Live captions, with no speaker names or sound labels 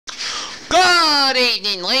Good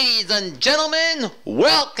evening, ladies and gentlemen.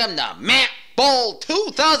 Welcome to Map Bowl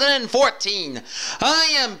 2014.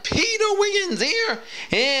 I am Peter Wiggins here,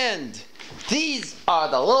 and these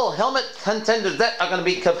are the little helmet contenders that are going to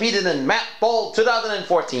be competing in Map Bowl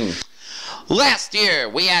 2014. Last year,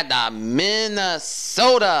 we had the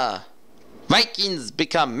Minnesota Vikings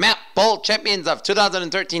become Map Bowl champions of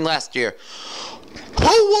 2013 last year. Who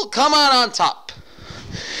will come out on top?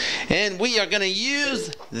 And we are going to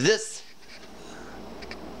use this.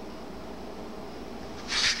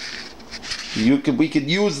 We could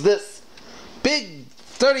use this big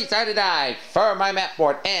 30-sided die for my map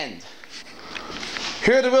board. And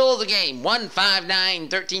here are the rules of the game. 1, 5, 9,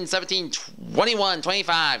 13, 17, 21,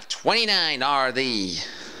 25, 29 are the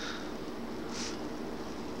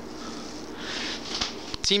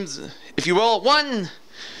teams. If you roll 1,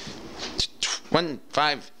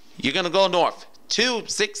 5, you're going to go north. 2,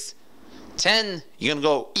 6, 10, you're going to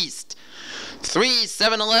go east. 3,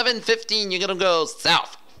 7, 11, 15, you're going to go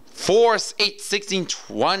south. 4, 8, 16,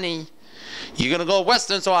 20, you're going to go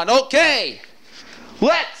west and so on. Okay,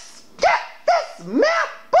 let's get this Map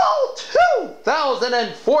Bowl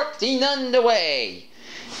 2014 underway.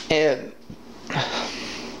 And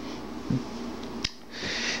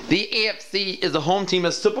the AFC is the home team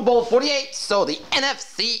of Super Bowl 48, so the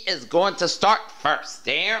NFC is going to start first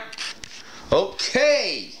there.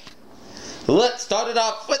 Okay, let's start it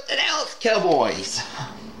off with the Dallas Cowboys.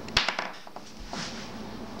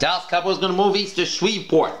 Dallas Cowboys going to move east to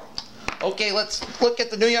Shreveport. Okay, let's look at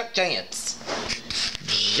the New York Giants.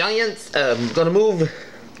 Giants going to move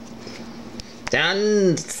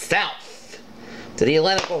down south to the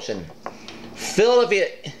Atlantic Ocean. Philadelphia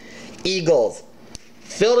Eagles.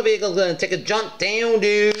 Philadelphia Eagles going to take a jump down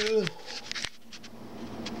to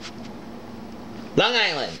Long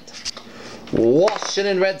Island.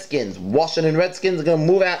 Washington Redskins. Washington Redskins are going to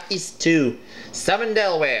move out east to Southern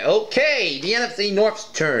Delaware. Okay, the NFC North's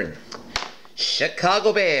turn.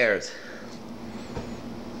 Chicago Bears.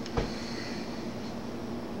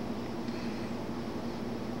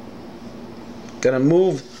 Gonna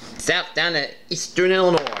move south down to eastern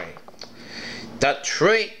Illinois.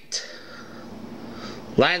 Detroit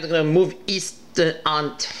Lions are gonna move east to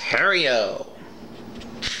Ontario.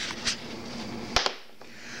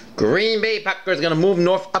 Green Bay Packers are gonna move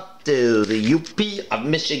north up to the UP of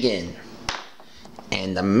Michigan.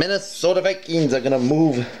 And the Minnesota Vikings are going to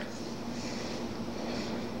move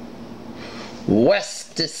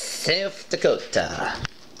west to South Dakota.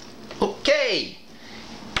 Okay,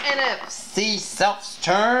 NFC South's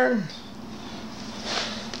turn.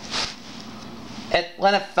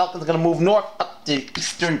 Atlanta Falcons are going to move north up to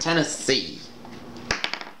eastern Tennessee.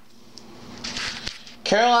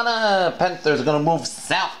 Carolina Panthers are going to move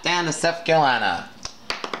south down to South Carolina.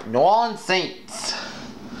 New Orleans Saints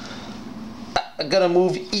gonna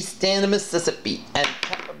move east down to Mississippi. And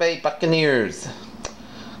Tampa Bay Buccaneers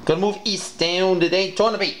gonna move east down to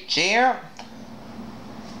Daytona Beach here.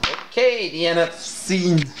 Okay, the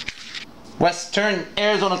NFC Western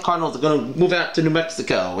Arizona Cardinals are gonna move out to New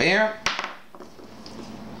Mexico here.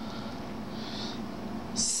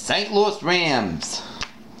 St. Louis Rams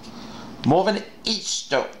moving east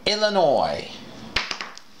to Illinois.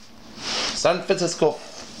 San Francisco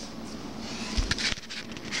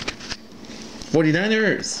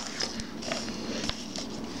 49ers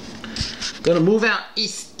gonna move out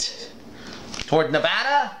east toward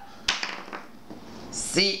Nevada.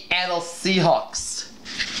 Seattle Seahawks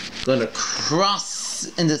gonna cross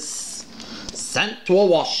into Central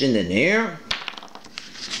Washington here.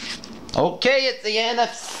 Okay, it's the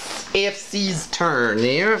AFC's turn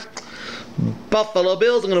here. Buffalo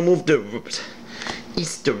Bills are gonna move to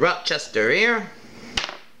east to Rochester here.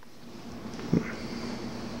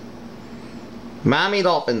 Miami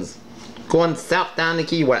Dolphins going south down to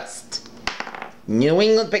Key West. New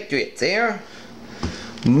England Patriots here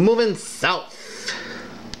moving south.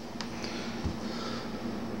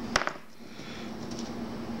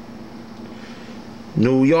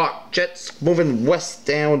 New York Jets moving west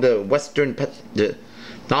down to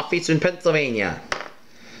northeastern Pennsylvania.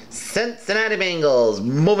 Cincinnati Bengals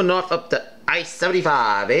moving north up to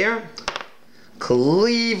I-75 here.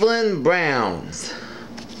 Cleveland Browns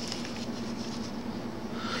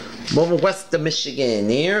moving west to Michigan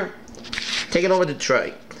here. Taking over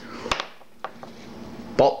Detroit.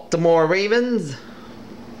 Baltimore Ravens.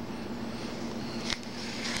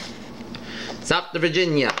 South to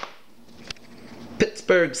Virginia.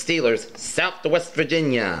 Pittsburgh Steelers. South to West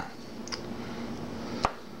Virginia.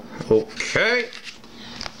 Okay.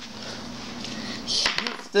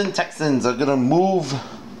 Houston Texans are going to move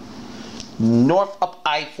north up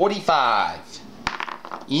I-45.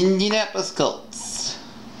 Indianapolis Colts.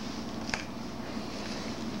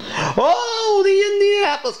 Oh, the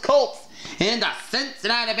Indianapolis Colts and the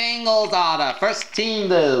Cincinnati Bengals are the first team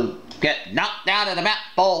to get knocked out of the Map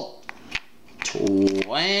Bowl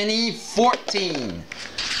 2014.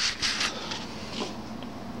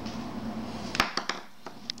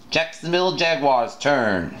 Jacksonville Jaguars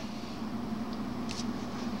turn.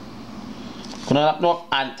 Going up north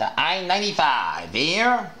onto I-95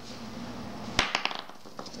 here.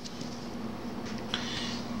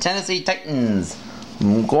 Tennessee Titans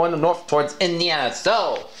going north towards Indiana.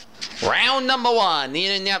 So, round number 1, the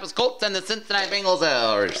Indianapolis Colts and the Cincinnati Bengals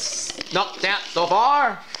are knocked out so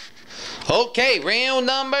far. Okay, round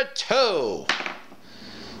number 2.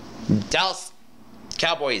 Dallas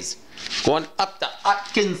Cowboys going up to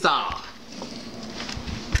Arkansas.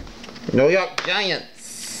 New York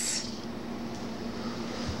Giants.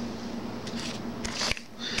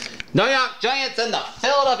 New York Giants and the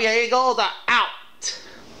Philadelphia Eagles are out.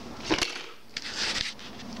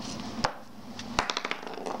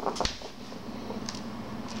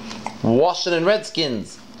 Washington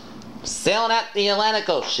Redskins sailing at the Atlantic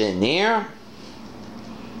Ocean here.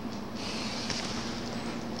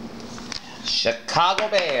 Chicago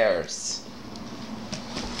Bears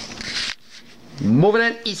moving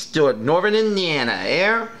it east to northern Indiana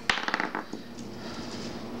here.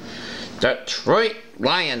 Detroit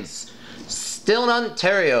Lions still in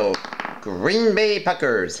Ontario. Green Bay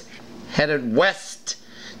Packers headed west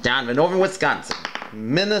down to northern Wisconsin.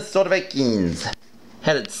 Minnesota Vikings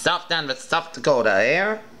headed south down to South Dakota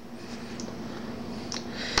here.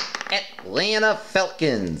 Atlanta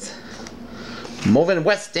Falcons moving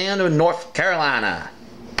west down to North Carolina.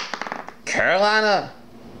 Carolina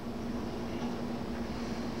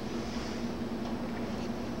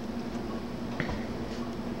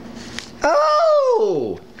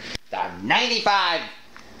oh! The 95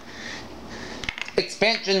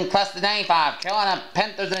 expansion class of 95. Carolina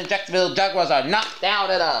Panthers and the Jacksonville Jaguars are knocked out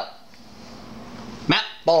at a Map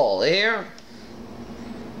Bowl here.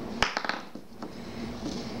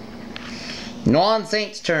 New Orleans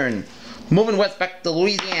Saints turn. Moving west back to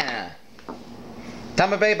Louisiana.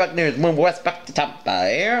 Tampa Bay Buccaneers move west back to Tampa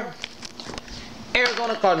here.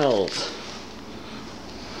 Arizona Cardinals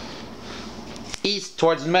east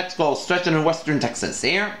towards New Mexico, stretching in western Texas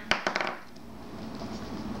here.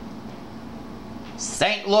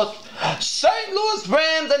 St. Louis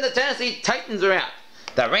Rams and the Tennessee Titans are out.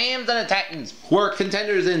 The Rams and the Titans were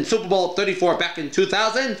contenders in Super Bowl 34 back in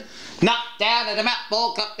 2000. Knocked out of the Map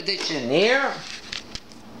Bowl competition here.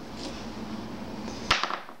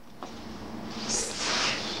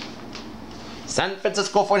 San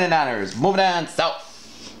Francisco 49ers moving on south.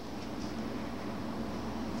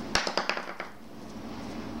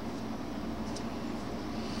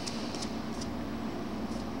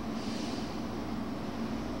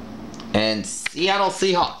 And Seattle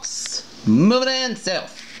Seahawks moving in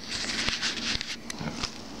south.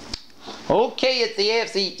 Okay, it's the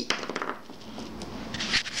AFC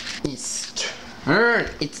East turn.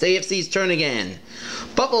 It's the AFC's turn again.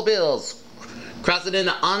 Buffalo Bills crossing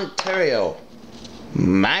into Ontario.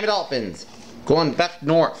 Miami Dolphins going back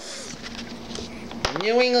north.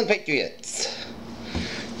 New England Patriots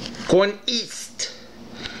going east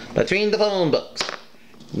between the phone books.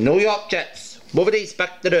 New York Jets moving east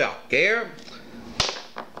back to New York here.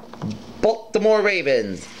 Baltimore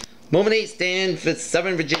Ravens moving east down for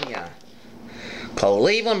Southern Virginia.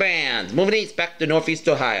 Cleveland Browns moving east back to Northeast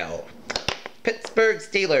Ohio. Pittsburgh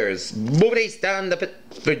Steelers moving east down to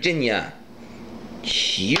Virginia.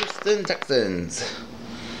 Houston Texans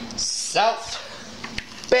south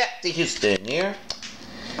back to Houston here.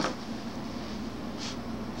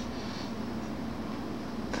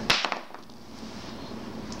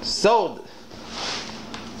 So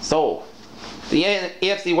the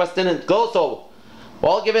AFC West didn't go, so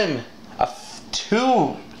I'll give him a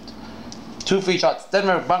two free shots.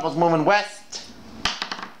 Denver Broncos moving west.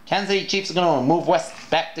 Kansas City Chiefs are going to move west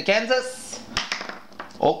back to Kansas.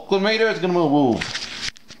 Oakland Raiders are going to move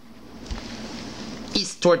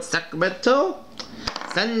east towards Sacramento.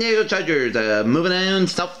 San Diego Chargers moving on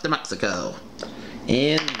south to Mexico.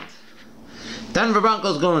 And Denver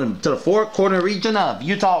Broncos going to the four-corner region of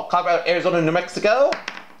Utah, Colorado, Arizona, New Mexico.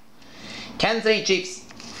 Kansas City Chiefs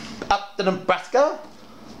up to Nebraska.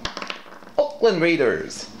 Oakland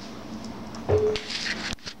Raiders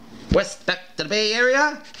west back to the Bay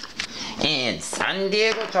Area. And San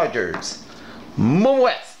Diego Chargers move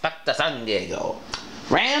west back to San Diego.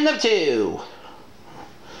 Round of 2.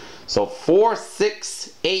 So 4,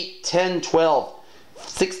 6, 8, 10, 12,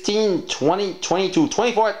 16, 20, 22,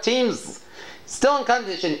 24 teams still in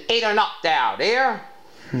competition. 8 are knocked out here.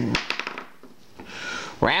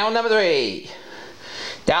 Round number 3.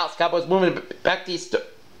 Dallas Cowboys moving back to East.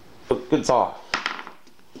 Good saw.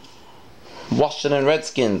 Washington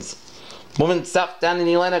Redskins moving south down in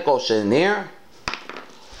the Atlantic Ocean near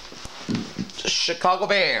Chicago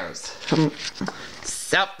Bears.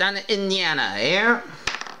 South down to Indiana here.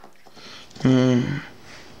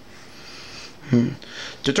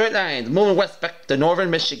 Detroit Lions moving west back to northern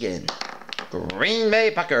Michigan. Green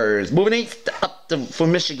Bay Packers moving east up to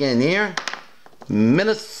Michigan here.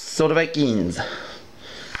 Minnesota Vikings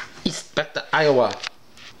east back to Iowa.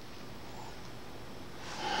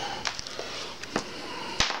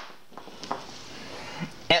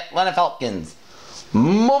 Atlanta Falcons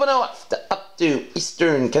moving north up to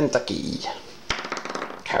eastern Kentucky.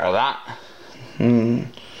 Carolina.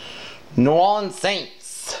 New Orleans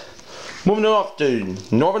Saints moving north to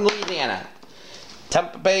northern Louisiana.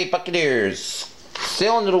 Tampa Bay Buccaneers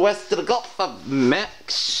sailing to the west to the Gulf of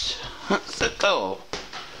Mexico.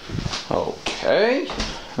 Okay.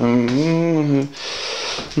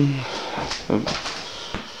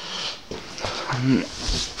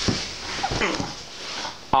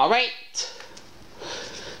 Alright.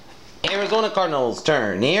 Arizona Cardinals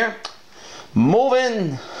turn here.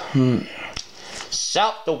 Moving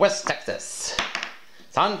south to West Texas.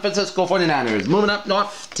 San Francisco 49ers moving up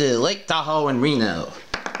north to Lake Tahoe and Reno.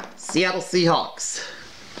 Seattle Seahawks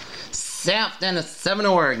south down to 7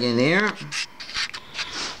 Oregon here.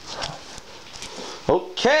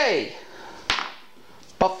 Okay.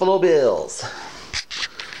 Buffalo Bills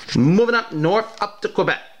moving up north up to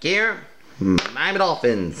Quebec here. Miami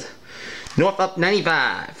Dolphins north up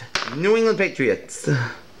 95. New England Patriots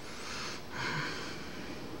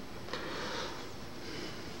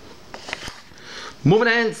moving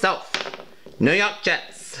on south. New York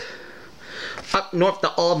Jets up north to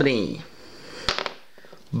Albany.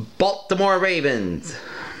 Baltimore Ravens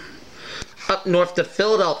up north to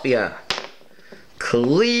Philadelphia.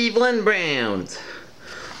 Cleveland Browns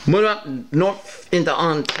moving up north into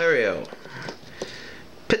Ontario.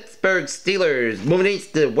 Pittsburgh Steelers moving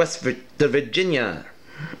east to Virginia.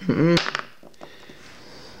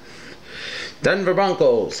 Denver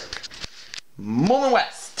Broncos moving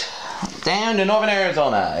west down to northern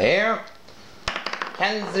Arizona here.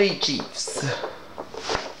 Kansas City Chiefs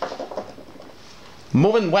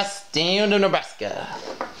moving west down to Nebraska.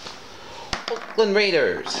 Oakland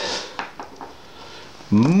Raiders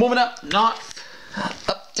moving up north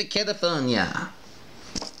up to California.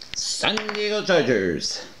 San Diego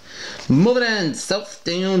Chargers moving on south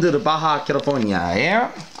down to the Baja California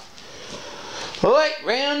here. Alright,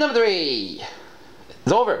 round number 3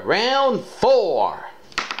 is over. Round 4.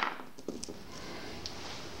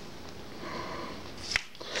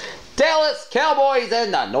 Dallas Cowboys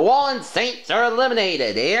and the New Orleans Saints are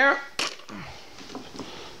eliminated here.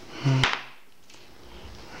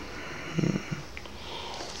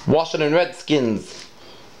 Washington Redskins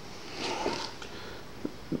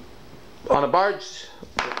on a barge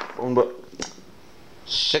from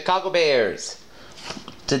Chicago Bears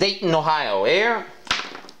to Dayton, Ohio here.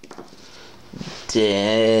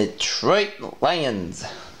 Detroit Lions.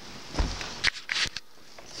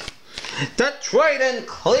 Detroit and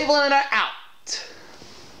Cleveland are out.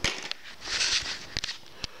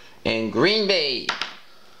 And Green Bay.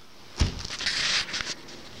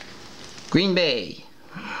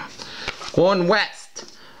 Going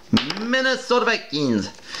west. Minnesota Vikings.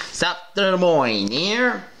 South to Des Moines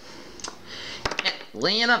here.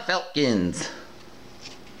 Atlanta Falcons.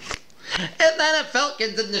 Atlanta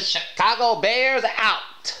Falcons and the Chicago Bears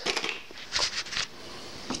out.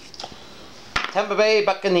 Tampa Bay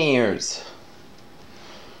Buccaneers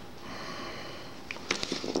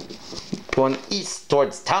going east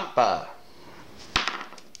towards Tampa.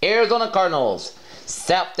 Arizona Cardinals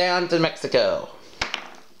south down to Mexico.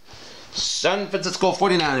 San Francisco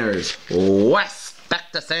 49ers west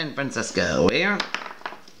back to San Francisco here.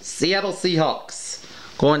 Seattle Seahawks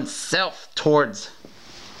going south towards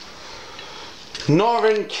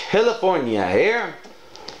Northern California here.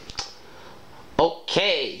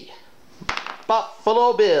 Okay.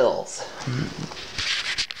 Buffalo Bills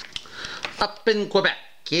up in Quebec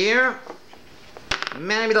here.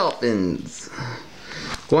 Miami Dolphins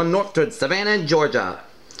going north towards Savannah, Georgia.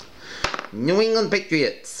 New England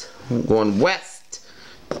Patriots going west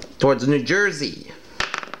towards New Jersey.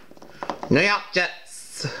 New York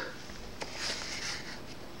Jets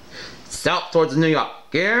south towards New York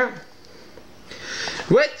here.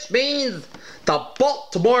 Which means the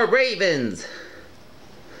Baltimore Ravens,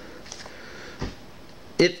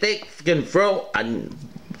 if they can throw a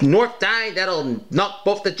north die, that'll knock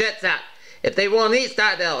both the Jets out. If they roll an east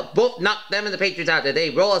die, they'll both knock them and the Patriots out. If they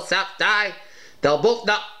roll a south die, they'll both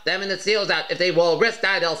knock them and the Steelers out. If they roll a wrist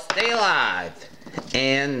die, they'll stay alive.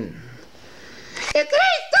 And it's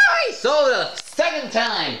today's story! So the second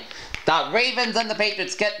time the Ravens and the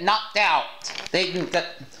Patriots get knocked out. They got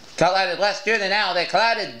collided last year, and now they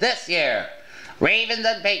collided this year. Ravens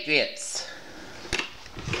and Patriots.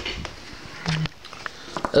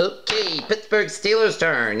 Okay, Pittsburgh Steelers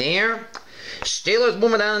turn here. Steelers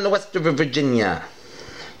moving down to west of Virginia.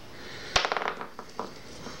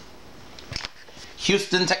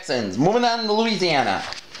 Houston Texans moving on to Louisiana.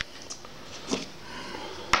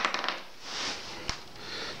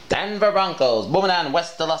 Denver Broncos moving on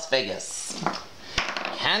west to Las Vegas.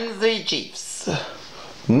 Kansas City Chiefs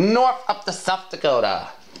north up to South Dakota.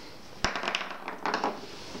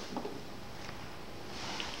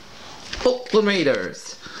 Oakland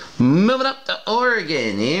Raiders moving up to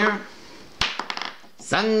Oregon here.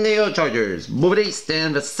 San Diego Chargers moving east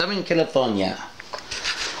to Southern California.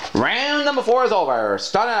 Round number 4 is over.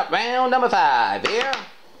 Starting at round number 5 here.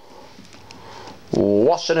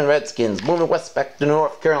 Washington Redskins moving west back to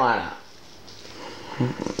North Carolina.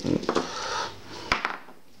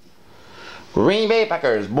 Green Bay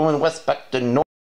Packers moving west back to North